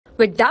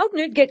With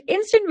Doubtnut, get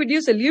instant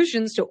video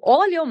solutions to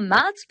all your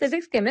maths,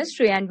 physics,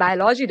 chemistry, and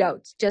biology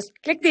doubts. Just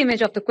click the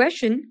image of the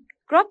question,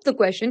 crop the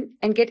question,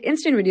 and get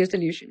instant video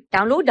solution.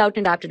 Download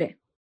Doubtnut app today.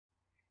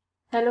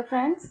 Hello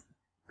friends,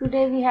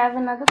 today we have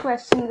another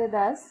question with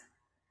us.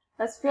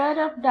 A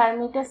sphere of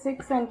diameter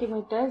 6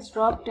 cm is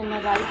dropped in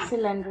a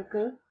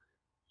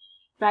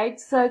right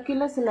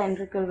circular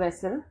cylindrical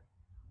vessel,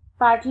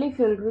 partly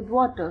filled with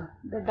water.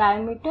 The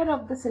diameter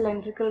of the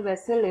cylindrical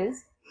vessel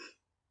is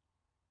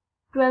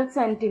 12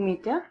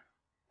 cm.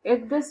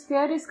 If the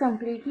sphere is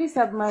completely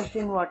submerged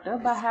in water,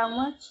 by how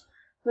much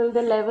will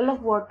the level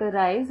of water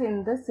rise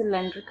in the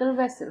cylindrical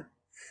vessel?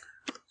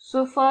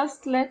 So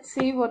first let's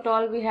see what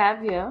all we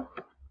have here.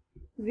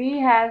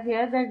 We have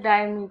here the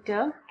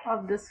diameter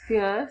of the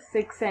sphere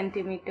 6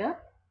 cm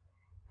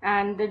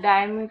and the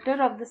diameter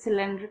of the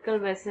cylindrical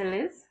vessel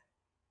is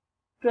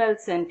 12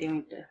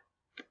 cm.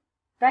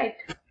 Right?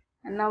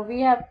 And now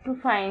we have to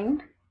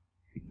find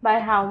by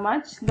how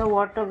much the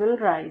water will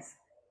rise.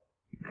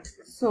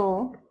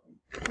 So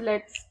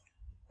let's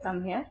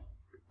come here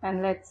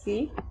and let's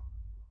see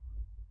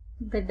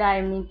the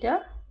diameter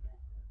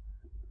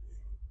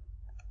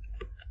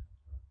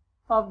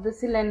of the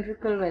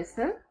cylindrical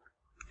vessel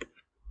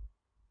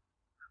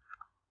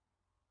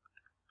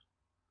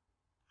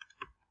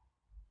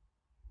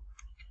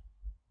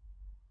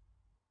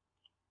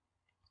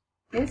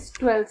is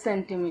 12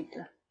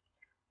 centimeter.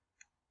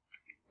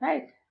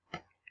 Right?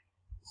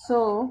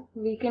 So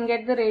we can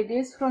get the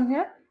radius from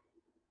here.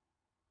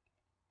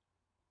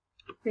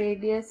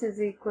 Radius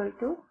is equal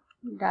to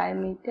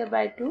diameter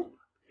by 2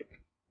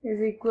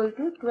 is equal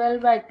to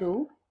 12 by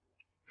 2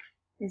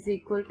 is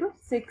equal to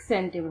 6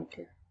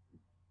 centimeter.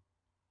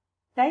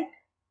 Right?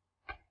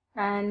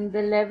 And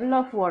the level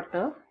of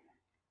water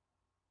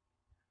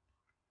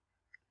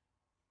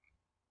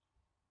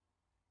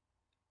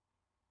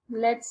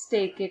let's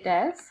take it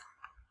as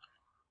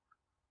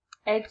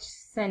h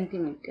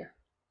centimeter.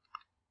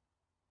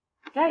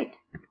 Right?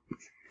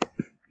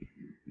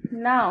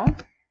 Now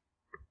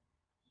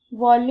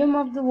volume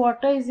of the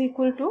water is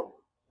equal to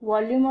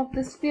volume of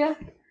the sphere,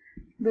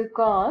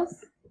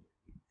 because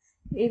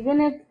even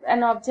if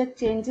an object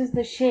changes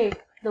the shape,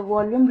 the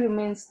volume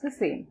remains the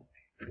same.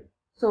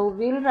 So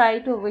we'll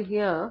write over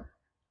here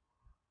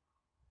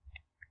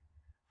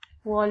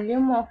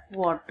volume of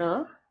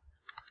water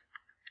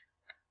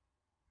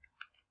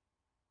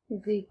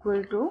is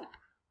equal to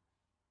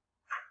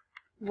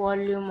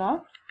volume of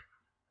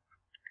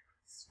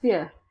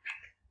sphere.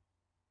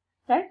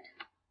 Right?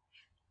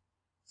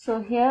 So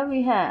here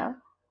we have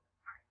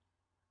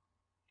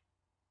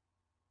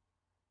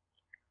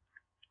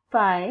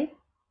pi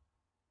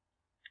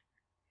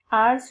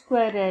r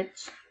square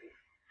h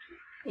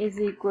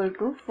is equal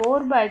to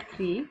 4 by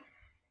 3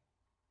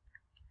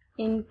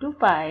 into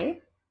pi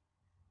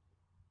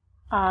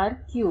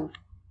r cube.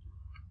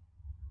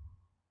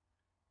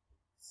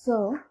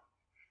 So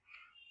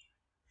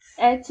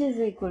h is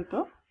equal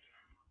to,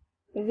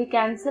 if we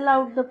cancel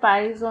out the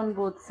pi's on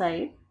both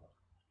sides,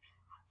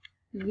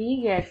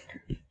 we get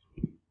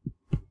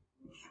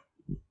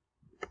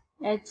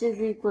h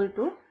is equal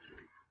to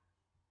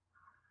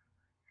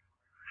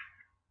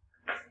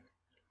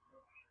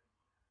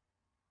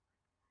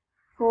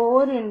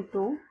 4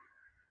 into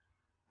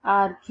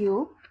r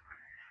cube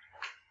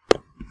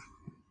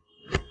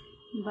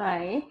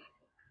by,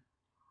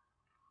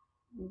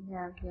 we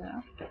have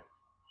here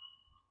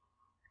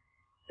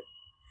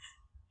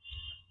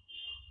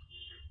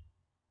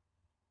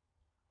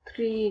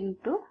 3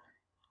 into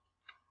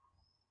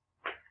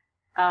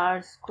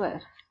r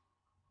square.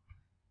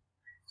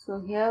 So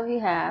here we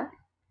have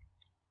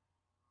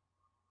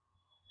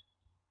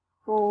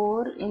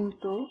 4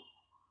 into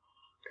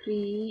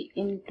 3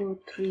 into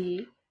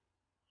 3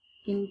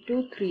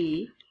 into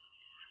 3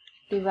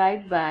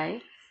 divided by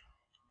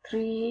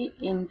 3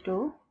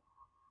 into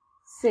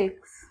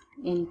 6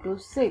 into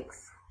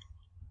 6.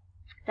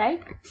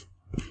 Right?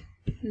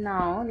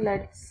 Now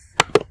let's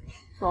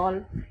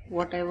solve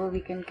whatever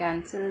we can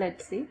cancel.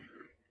 Let's see.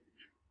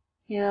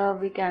 Here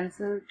we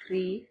cancel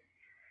 3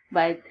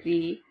 by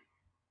 3.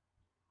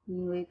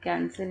 We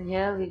cancel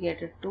here, we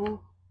get a 2.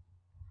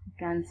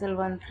 Cancel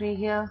 1 3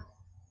 here.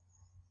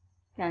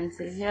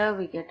 Cancel here,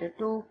 we get a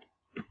 2.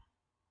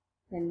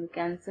 Then we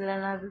cancel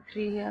another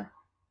 3 here.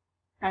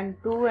 And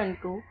 2 and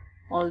 2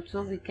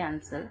 also we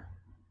cancel.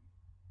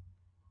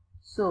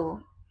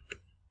 So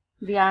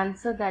the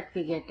answer that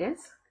we get is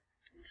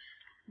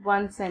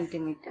 1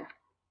 centimeter.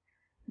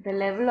 The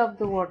level of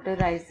the water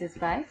rises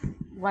by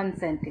 1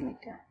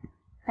 centimeter.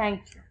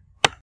 Thank you.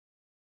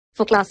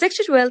 For class 6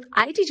 to 12,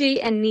 IIT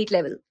JEE and NEET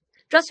level.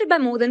 Trusted by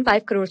more than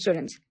 5 crore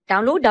students.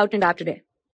 Download Doubtnut app today.